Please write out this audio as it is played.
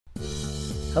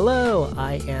Hello,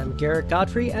 I am Garrett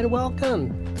Godfrey, and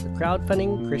welcome to the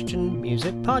Crowdfunding Christian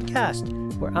Music Podcast,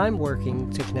 where I'm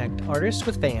working to connect artists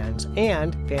with fans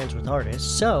and fans with artists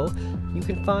so you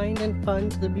can find and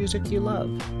fund the music you love.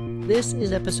 This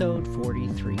is episode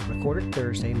 43, recorded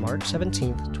Thursday, March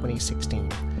 17th, 2016.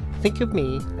 Think of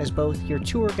me as both your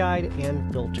tour guide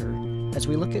and filter as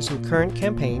we look at some current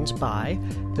campaigns by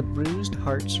The Bruised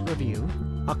Hearts Review,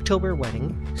 October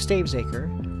Wedding,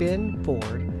 Stavesacre, Ben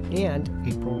Ford, and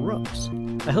April Rooks.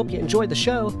 I hope you enjoyed the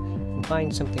show and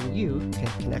find something you can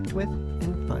connect with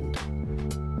and fund.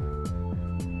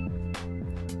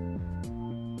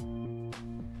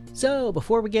 So,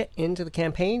 before we get into the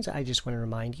campaigns, I just want to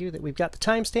remind you that we've got the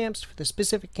timestamps for the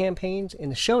specific campaigns in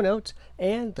the show notes,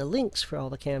 and the links for all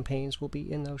the campaigns will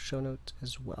be in those show notes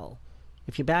as well.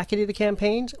 If you back any of the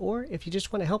campaigns, or if you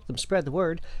just want to help them spread the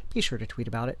word, be sure to tweet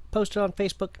about it, post it on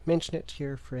Facebook, mention it to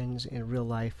your friends in real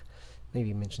life,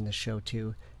 maybe mention the show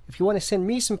too. If you want to send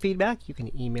me some feedback, you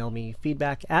can email me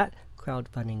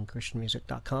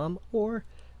feedback@crowdfundingchristianmusic.com, or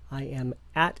I am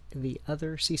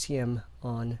 @theotherccm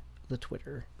on the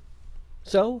Twitter.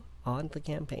 So, on the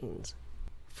campaigns.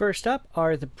 First up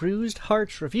are the Bruised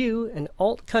Hearts Review, an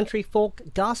alt-country folk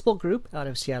gospel group out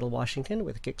of Seattle, Washington,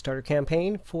 with a Kickstarter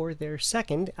campaign for their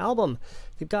second album.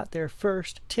 They've got their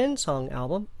first 10-song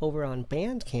album over on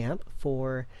Bandcamp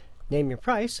for Name Your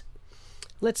Price.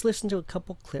 Let's listen to a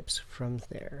couple clips from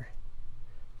there.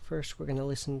 First, we're going to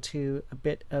listen to a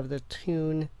bit of the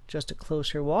tune Just a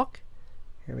Closer Walk.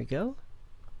 Here we go.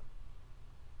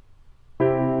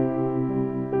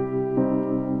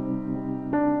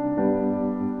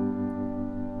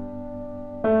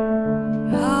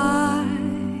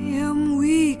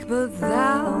 But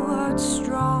thou art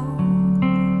strong.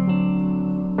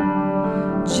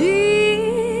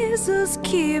 Jesus,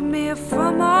 keep me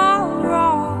from all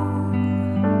wrong.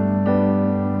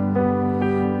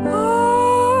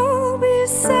 Oh, be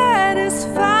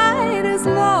satisfied as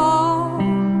long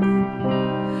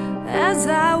as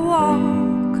I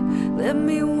walk. Let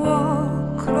me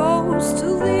walk close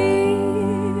to thee.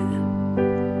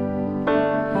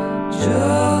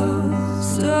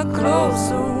 Just a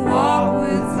closer walk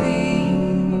with thee.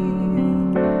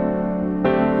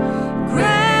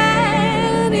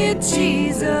 Granted,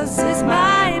 Jesus is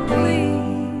my plea.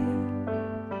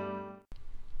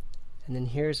 And then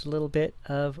here's a little bit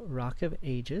of Rock of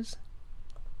Ages.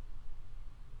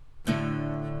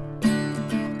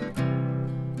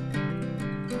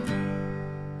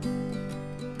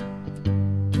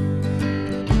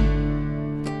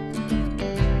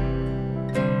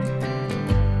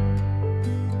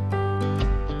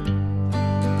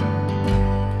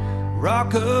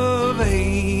 Rock of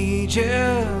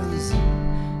Ages,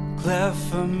 cleft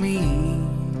for me.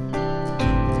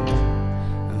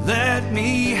 Let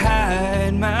me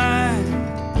hide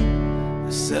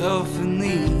myself in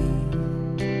thee.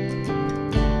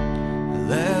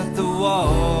 Let the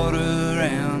water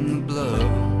and the blood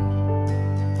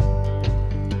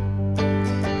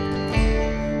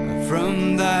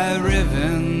from thy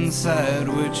riven side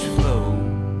which flow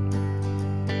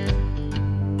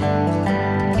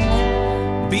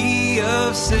be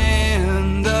of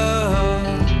sin,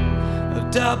 the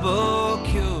double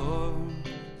cure.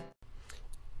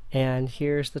 And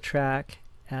here's the track,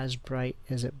 As Bright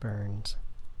as It Burns.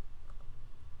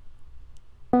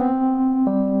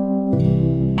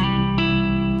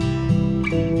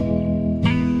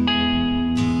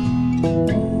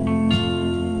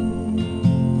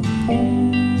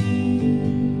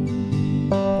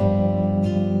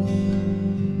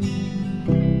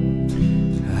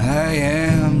 I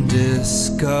am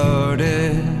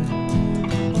discarded,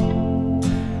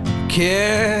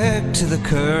 kicked to the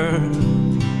curb.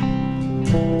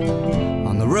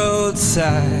 On the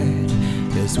roadside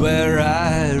is where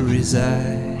I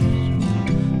reside,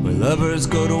 where lovers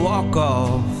go to walk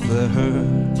off the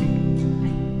herd.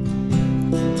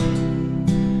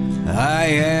 I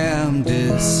am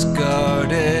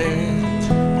discarded,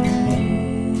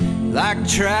 like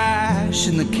trash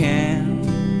in the can.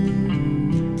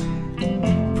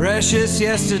 Precious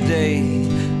yesterday,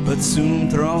 but soon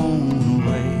thrown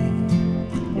away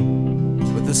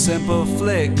with a simple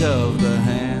flick of the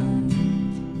hand.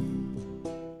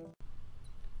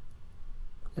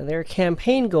 Now their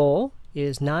campaign goal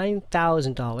is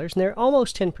 $9,000, and they're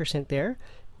almost 10% there,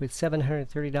 with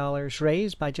 $730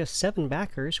 raised by just 7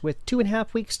 backers, with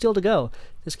 2.5 weeks still to go.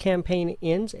 This campaign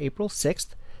ends April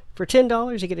 6th. For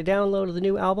 $10, you get a download of the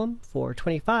new album. For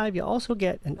 $25, you also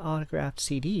get an autographed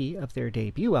CD of their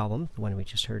debut album, the one we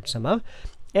just heard some of.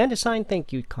 and a signed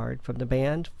thank you card from the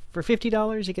band. For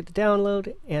 $50, you get the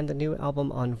download and the new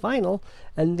album on vinyl,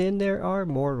 and then there are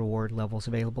more reward levels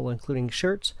available, including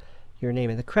shirts, your name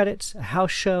in the credits, a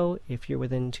house show if you're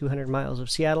within 200 miles of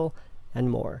Seattle, and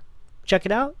more. Check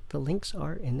it out. The links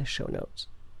are in the show notes.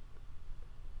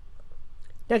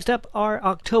 Next up, our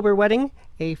October Wedding,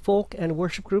 a folk and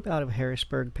worship group out of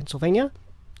Harrisburg, Pennsylvania,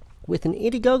 with an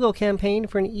Indiegogo campaign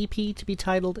for an EP to be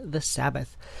titled The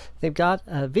Sabbath. They've got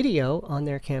a video on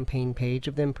their campaign page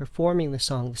of them performing the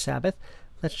song The Sabbath.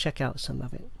 Let's check out some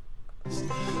of it.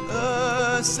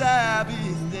 A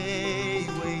Sabbath day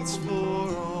waits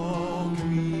for all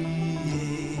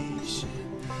creation.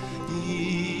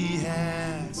 He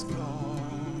has called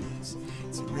us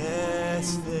to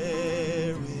rest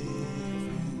there with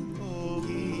Him. Oh,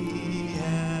 He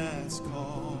has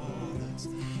called us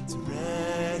to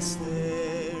rest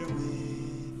there with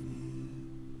Him.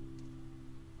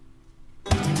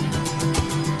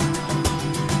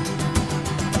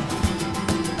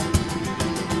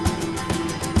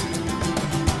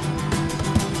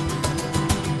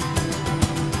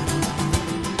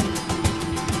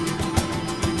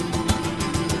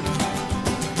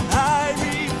 I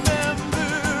remember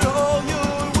all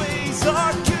your ways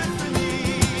are good for me.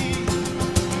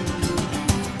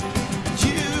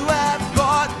 You have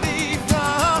brought me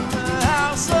from the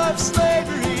house of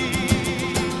slavery.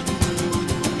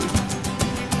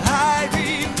 I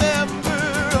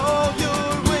remember all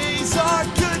your ways are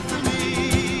good for me.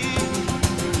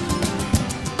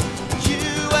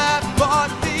 You have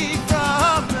brought me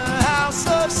from the house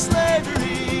of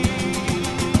slavery.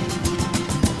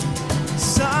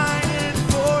 Sign and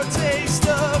foretaste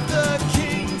of the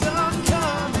kingdom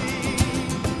coming.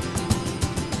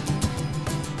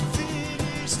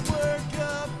 Finished work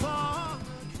upon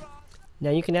the cross.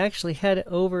 Now you can actually head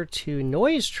over to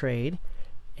Noise Trade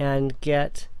and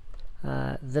get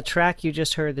the track you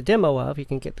just heard the demo of. You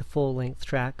can get the full-length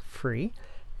track free.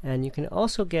 And you can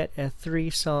also get a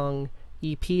 3-song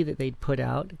EP that they'd put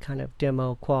out, kind of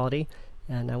demo quality.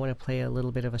 And I want to play a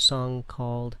little bit of a song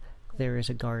called There Is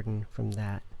a Garden from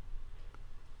that.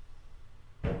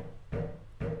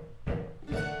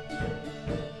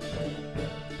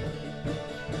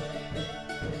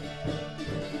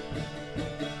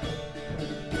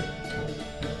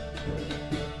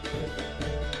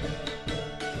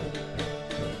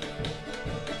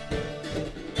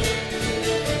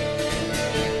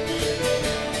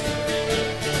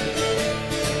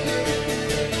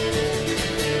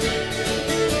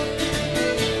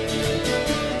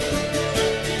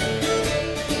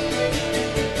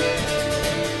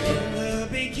 In the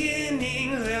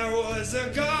beginning there was a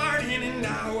garden and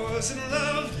I was in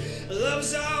love.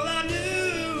 Love's all I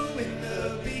knew. In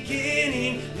the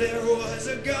beginning there was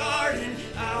a garden.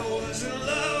 I was in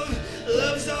love.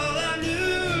 Love's all I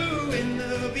knew. In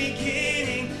the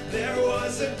beginning there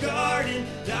was a garden.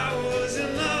 I was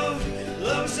in love.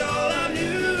 Love's all I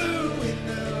knew. In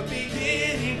the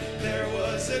beginning there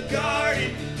was a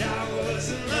garden. I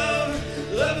was in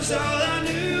love. Love's all I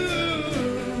knew.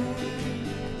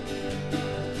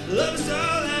 Love's all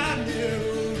I knew.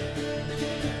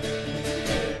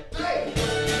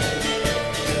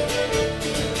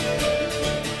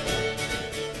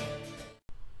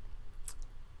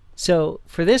 So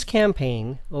for this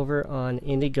campaign over on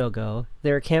Indiegogo,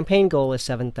 their campaign goal is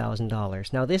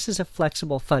 $7,000. Now this is a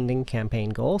flexible funding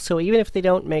campaign goal, so even if they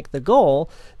don't make the goal,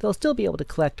 they'll still be able to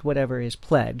collect whatever is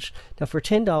pledged. Now for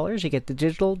 $10, you get the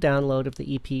digital download of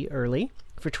the EP early.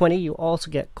 For $20, you also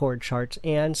get chord charts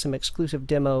and some exclusive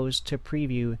demos to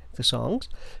preview the songs.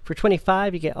 For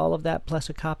 $25, you get all of that plus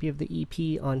a copy of the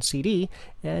EP on CD,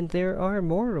 and there are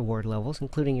more reward levels,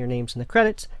 including your names in the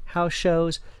credits, house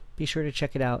shows. Be sure to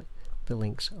check it out. The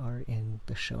links are in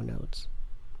the show notes.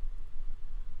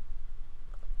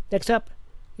 Next up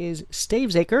is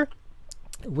Stavesacre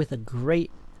with a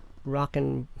great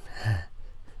rockin'...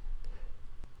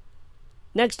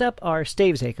 Next up are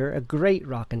Stavesacre, a great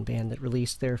rockin' band that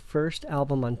released their first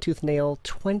album on Tooth Nail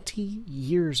 20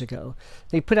 years ago.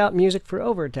 They put out music for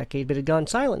over a decade, but had gone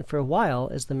silent for a while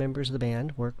as the members of the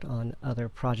band worked on other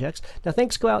projects. Now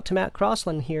thanks go out to Matt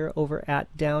Crossland here over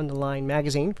at Down the Line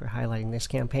magazine for highlighting this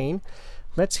campaign.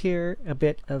 Let's hear a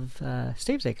bit of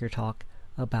Stavesacre talk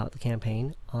about the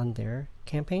campaign on their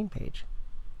campaign page.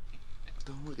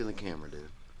 Don't look in the camera, dude.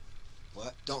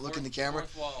 What? Don't look in the camera?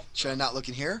 Fourth wall. Should I not look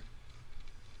in here?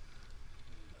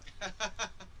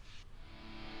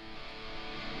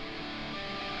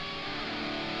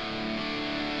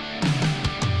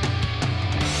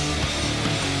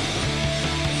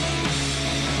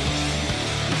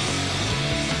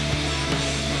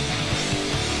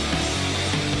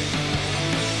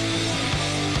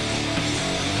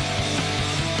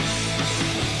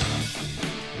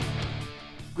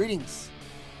 Greetings.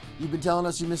 You've been telling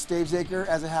us you missed Stavesacre.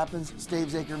 As it happens,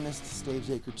 Stavesacre missed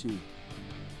Stavesacre too.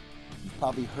 You've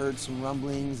probably heard some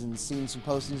rumblings and seen some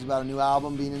postings about a new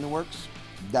album being in the works.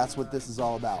 That's what this is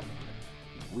all about.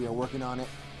 We are working on it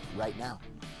right now.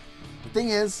 The thing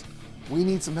is, we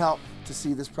need some help to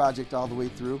see this project all the way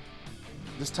through.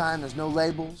 This time, there's no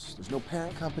labels, there's no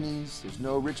parent companies, there's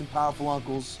no rich and powerful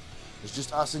uncles. There's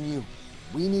just us and you.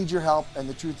 We need your help, and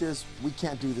the truth is, we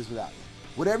can't do this without you.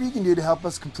 Whatever you can do to help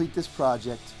us complete this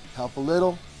project, help a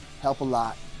little, help a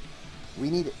lot. We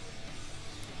need it.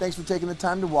 Thanks for taking the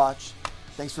time to watch.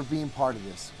 Thanks for being part of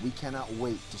this. We cannot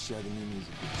wait to share the new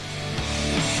music with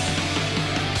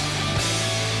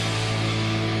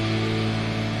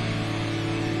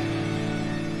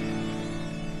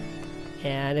you.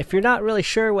 And if you're not really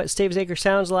sure what Stavesacre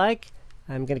sounds like,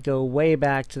 I'm going to go way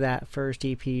back to that first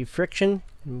EP, Friction,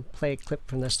 and play a clip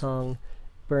from the song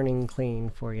Burning Clean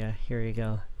for you. Here you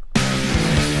go.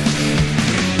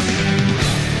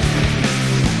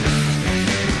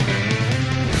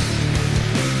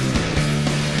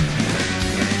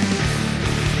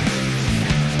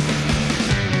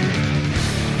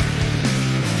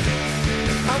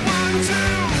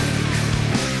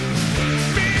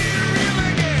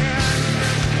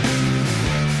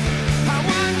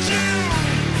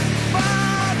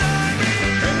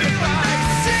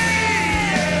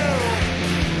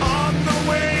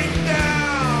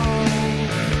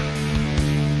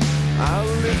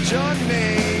 Your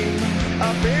name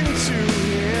up into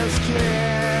his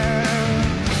care.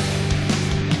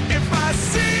 If I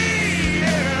see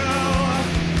you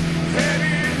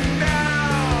heading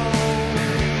down,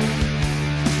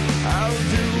 I'll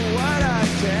do what I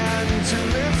can to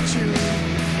lift you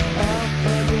up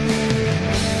again.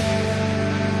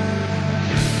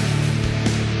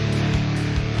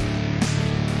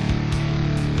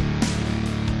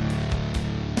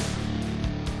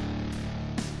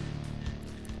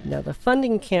 Now, the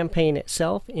funding campaign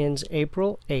itself ends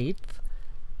April 8th,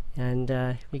 and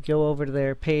if you go over to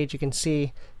their page, you can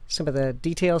see some of the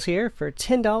details here. For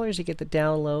 $10, you get the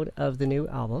download of the new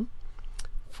album.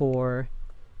 For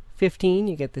 $15,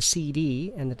 you get the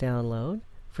CD and the download.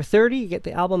 For $30, you get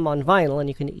the album on vinyl, and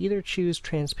you can either choose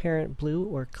transparent blue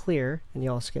or clear, and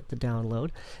you also get the download.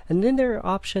 And then there are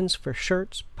options for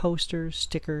shirts, posters,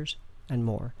 stickers, and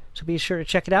more. So be sure to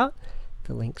check it out.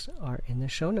 The links are in the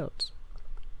show notes.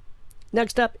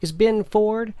 Next up is Ben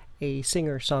Ford, a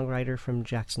singer-songwriter from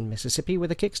Jackson, Mississippi, with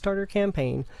a Kickstarter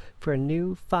campaign for a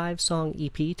new 5-song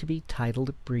EP to be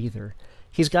titled Breather.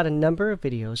 He's got a number of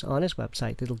videos on his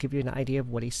website that'll give you an idea of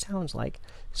what he sounds like.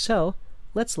 So,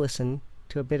 let's listen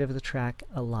to a bit of the track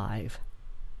Alive.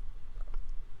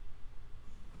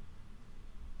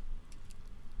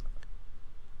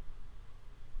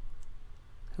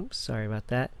 Oops, sorry about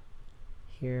that.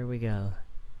 Here we go.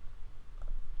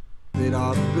 That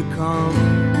I've become,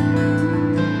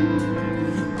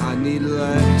 I need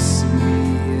less of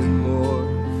me and more of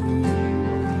who you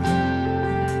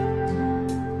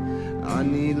are. I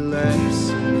need less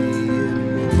of me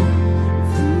and more of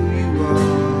who you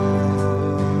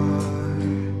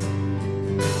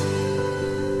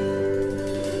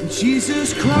are.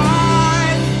 Jesus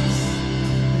Christ,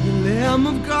 the Lamb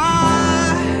of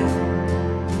God,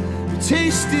 who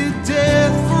tasted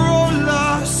death for all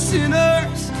our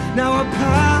sinners. Now our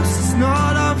past is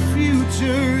not our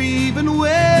future. Even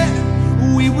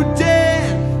when we were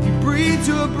dead, you breathed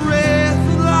your breath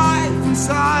of life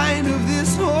inside of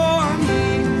this horn.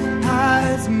 He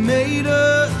has made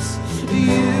us,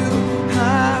 you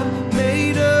have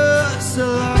made us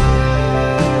alive.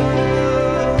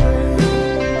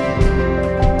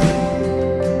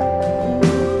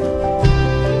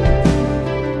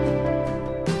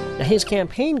 His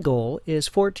campaign goal is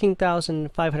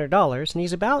 $14,500, and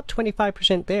he's about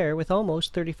 25% there with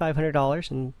almost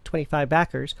 $3,500 and 25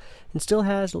 backers, and still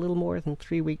has a little more than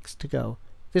 3 weeks to go.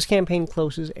 This campaign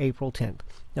closes April 10th.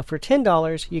 Now, for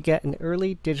 $10, you get an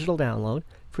early digital download.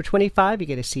 For $25, you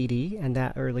get a CD and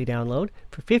that early download.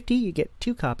 For $50, you get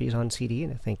 2 copies on CD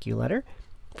and a thank you letter.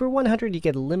 For $100, you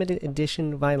get a limited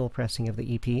edition vinyl pressing of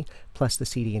the EP, plus the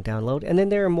CD and download. And then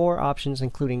there are more options,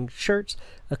 including shirts,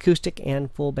 acoustic and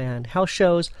full band house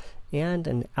shows, and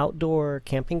an outdoor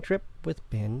camping trip with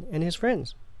Ben and his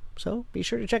friends. So be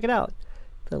sure to check it out.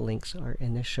 The links are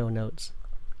in the show notes.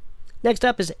 Next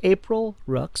up is April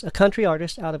Rooks, a country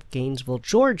artist out of Gainesville,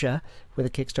 Georgia, with a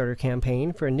Kickstarter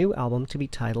campaign for a new album to be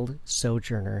titled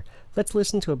Sojourner. Let's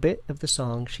listen to a bit of the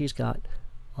song she's got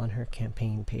on her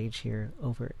campaign page here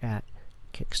over at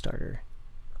Kickstarter.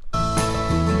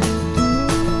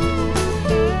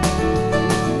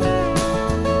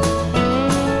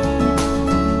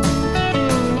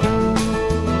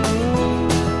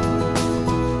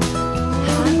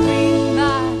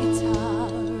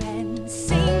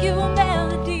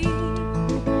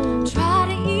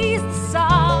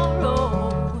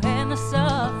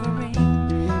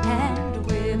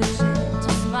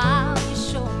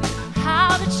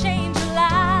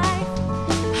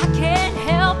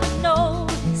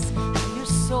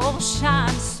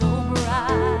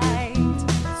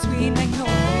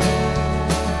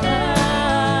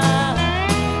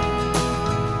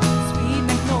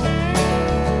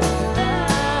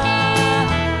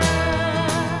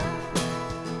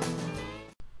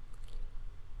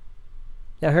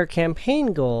 Now, her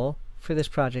campaign goal for this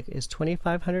project is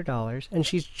 $2,500, and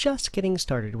she's just getting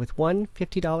started with one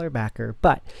 $50 backer,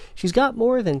 but she's got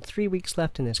more than 3 weeks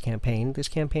left in this campaign. This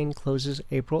campaign closes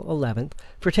April 11th.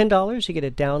 For $10, you get a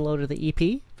download of the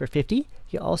EP. For $50,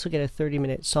 you also get a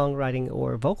 30-minute songwriting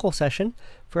or vocal session.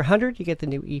 For $100, you get the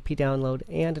new EP download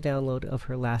and a download of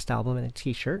her last album and a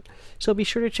t-shirt. So be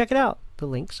sure to check it out. The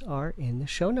links are in the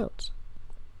show notes.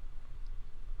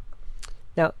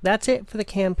 Now, that's it for the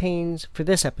campaigns for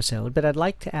this episode, but I'd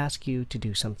like to ask you to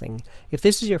do something. If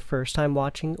this is your first time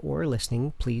watching or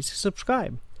listening, please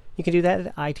subscribe. You can do that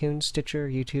at iTunes, Stitcher,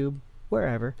 YouTube,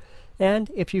 wherever.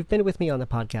 And if you've been with me on the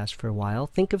podcast for a while,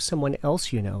 think of someone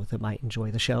else you know that might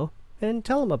enjoy the show and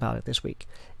tell them about it this week.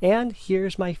 And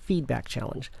here's my feedback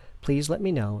challenge. Please let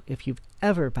me know if you've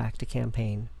ever backed a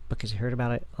campaign because you heard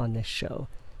about it on this show.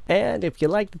 And if you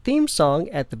like the theme song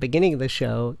at the beginning of the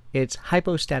show, it's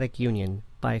Hypostatic Union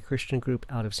by a Christian group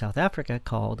out of South Africa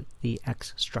called The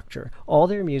X Structure. All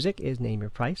their music is Name Your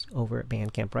Price over at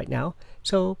Bandcamp right now,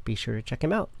 so be sure to check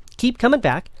them out. Keep coming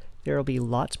back. There will be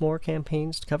lots more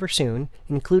campaigns to cover soon,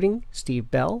 including Steve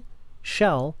Bell,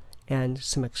 Shell, and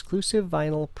some exclusive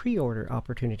vinyl pre-order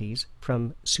opportunities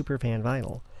from Superfan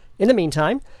Vinyl. In the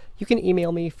meantime, you can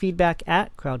email me feedback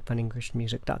at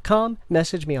crowdfundingchristianmusic.com,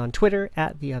 message me on Twitter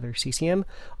at TheOtherCCM,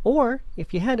 or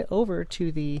if you head over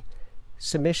to the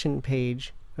submission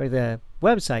page or the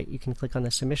website, you can click on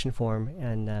the submission form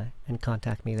and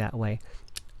contact me that way.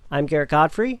 I'm Garrett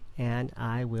Godfrey, and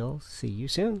I will see you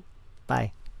soon.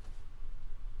 Bye.